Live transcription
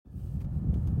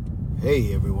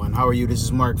Hey everyone, how are you? This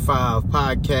is Mark 5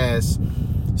 Podcast,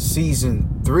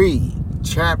 Season 3,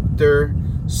 Chapter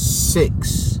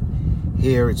 6.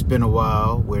 Here, it's been a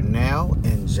while. We're now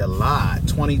in July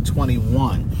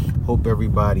 2021. Hope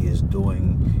everybody is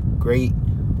doing great.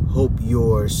 Hope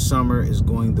your summer is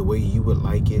going the way you would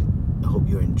like it. I hope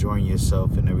you're enjoying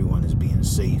yourself and everyone is being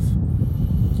safe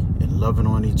and loving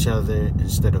on each other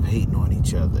instead of hating on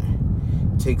each other.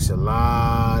 It takes a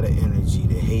lot of energy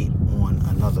to hate on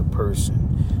another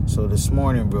person. So this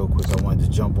morning, real quick, I wanted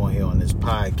to jump on here on this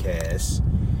podcast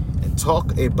and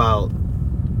talk about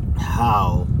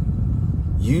how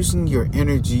using your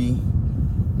energy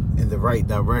in the right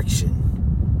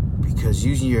direction, because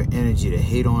using your energy to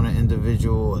hate on an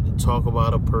individual or to talk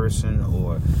about a person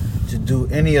or to do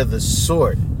any of the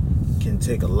sort can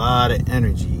take a lot of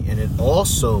energy, and it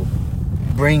also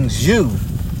brings you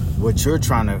what you're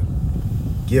trying to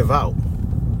give out.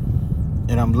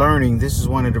 And I'm learning this is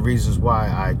one of the reasons why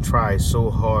I try so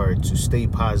hard to stay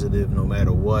positive no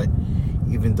matter what,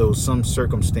 even though some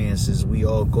circumstances we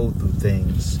all go through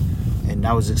things. And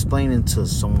I was explaining to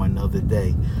someone the other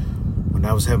day when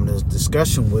I was having a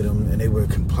discussion with them, and they were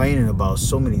complaining about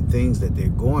so many things that they're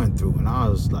going through, and I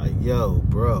was like, yo,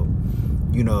 bro,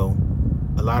 you know,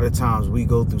 a lot of times we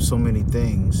go through so many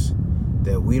things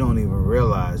that we don't even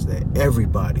realize that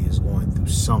everybody is going through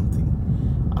something.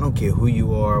 I don't care who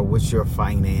you are, what's your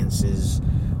finances,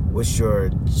 what's your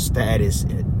status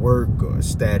at work or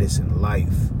status in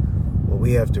life. What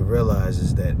we have to realize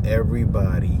is that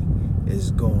everybody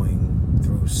is going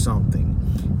through something.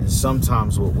 And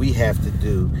sometimes what we have to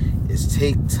do is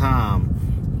take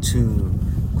time to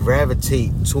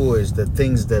gravitate towards the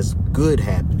things that's good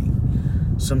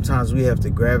happening. Sometimes we have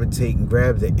to gravitate and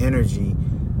grab the energy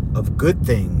of good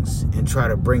things and try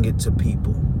to bring it to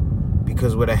people.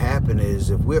 Because what'll happen is,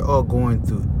 if we're all going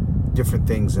through different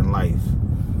things in life,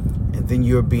 and then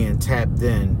you're being tapped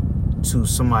in to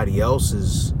somebody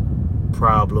else's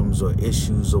problems or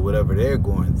issues or whatever they're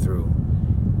going through,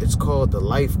 it's called the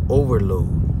life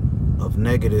overload of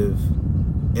negative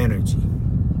energy.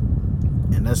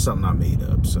 And that's something I made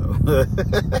up, so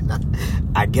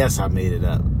I guess I made it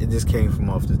up. It just came from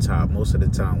off the top. Most of the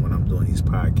time when I'm doing these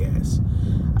podcasts,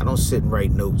 I don't sit and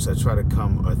write notes. I try to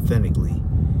come authentically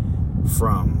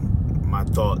from my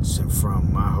thoughts and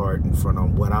from my heart and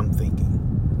from what I'm thinking.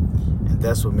 And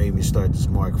that's what made me start this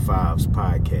Mark 5's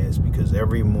podcast, because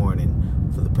every morning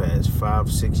for the past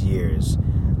 5-6 years,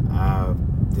 I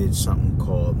did something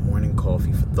called Morning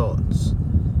Coffee for Thoughts.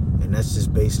 And that's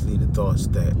just basically the thoughts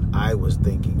that I was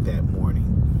thinking that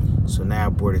morning. So now I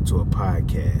brought it to a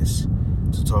podcast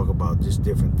to talk about just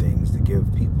different things, to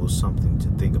give people something to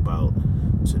think about,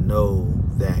 to know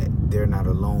that they're not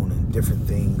alone in different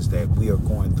things that we are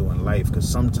going through in life. Because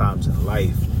sometimes in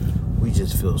life, we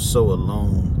just feel so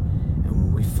alone. And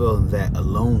when we feel in that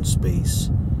alone space,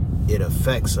 it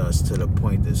affects us to the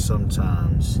point that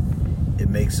sometimes it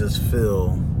makes us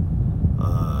feel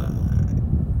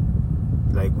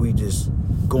like we just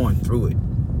going through it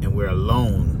and we're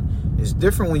alone. It's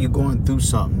different when you're going through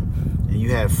something and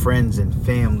you have friends and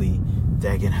family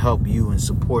that can help you and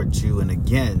support you and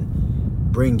again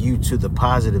bring you to the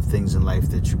positive things in life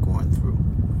that you're going through.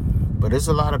 But there's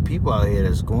a lot of people out here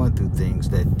that's going through things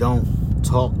that don't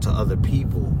talk to other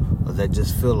people, or that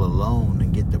just feel alone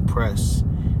and get depressed,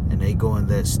 and they go in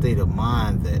that state of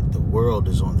mind that the world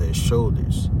is on their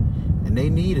shoulders. And they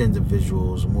need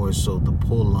individuals more so to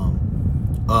pull them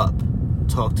up,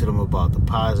 talk to them about the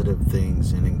positive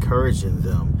things, and encouraging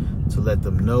them to let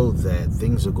them know that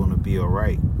things are going to be all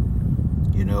right.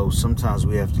 You know, sometimes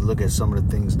we have to look at some of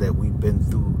the things that we've been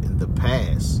through in the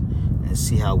past and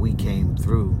see how we came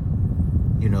through,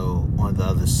 you know, on the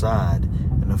other side.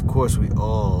 And of course, we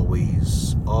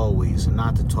always, and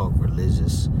not to talk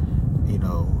religious, you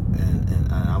know,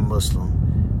 and I'm Muslim,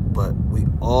 but we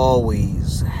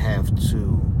always have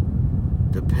to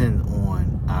depend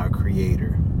on our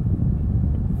Creator.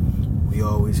 We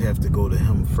always have to go to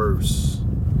Him first,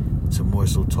 to more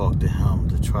so talk to Him,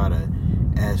 to try to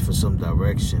ask for some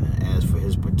direction and ask for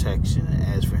His protection and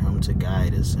ask for Him to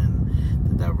guide us in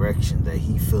the direction that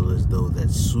He feels as though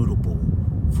that's suitable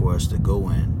for us to go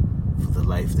in for the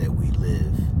life that we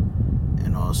live,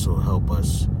 and also help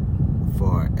us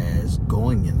far as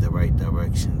going in the right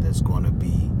direction that's going to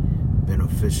be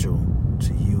beneficial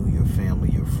to you, your family,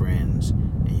 your friends,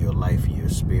 and your life and your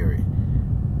spirit.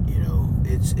 You know,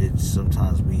 it's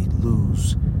sometimes we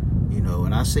lose, you know,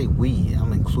 and I say we,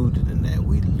 I'm included in that.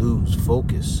 We lose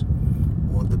focus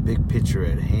on the big picture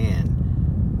at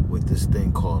hand with this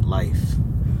thing called life.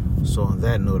 So on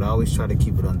that note, I always try to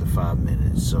keep it under 5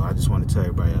 minutes. So I just want to tell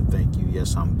everybody I thank you.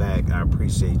 Yes, I'm back. I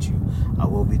appreciate you. I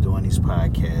will be doing these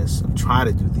podcasts. I'm trying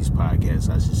to do these podcasts,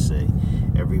 I should say,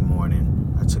 every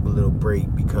morning. I took a little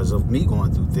break because of me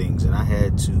going through things, and I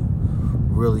had to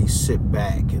really sit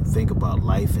back and think about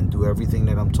life and do everything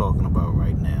that I'm talking about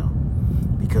right now,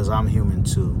 because I'm human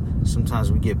too.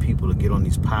 Sometimes we get people to get on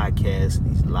these podcasts and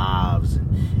these lives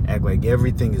and act like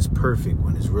everything is perfect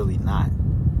when it's really not.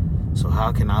 So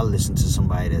how can I listen to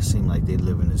somebody that seems like they're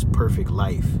living this perfect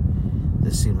life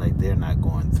that seems like they're not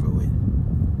going through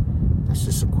it? That's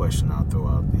just a question I'll throw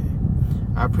out there.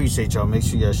 I appreciate y'all. Make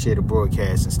sure y'all share the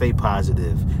broadcast and stay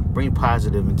positive. Bring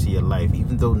positive into your life.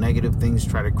 Even though negative things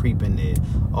try to creep in there,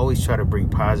 always try to bring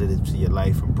positive to your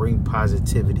life and bring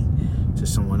positivity to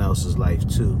someone else's life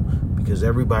too. Because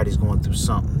everybody's going through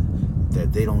something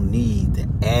that they don't need the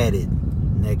added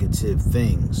negative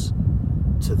things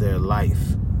to their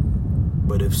life.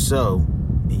 But if so,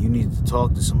 and you need to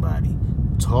talk to somebody,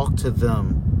 talk to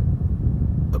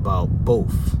them about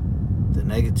both the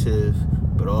negative,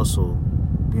 but also,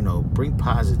 bring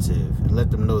positive and let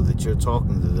them know that you're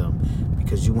talking to them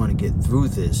because you want to get through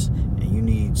this and you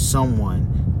need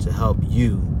someone to help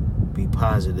you be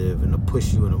positive and to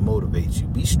push you and to motivate you.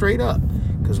 Be straight up,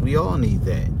 because we all need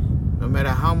that. No matter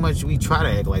how much we try to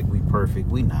act like we perfect,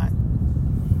 we not.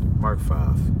 Mark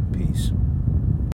 5. Peace.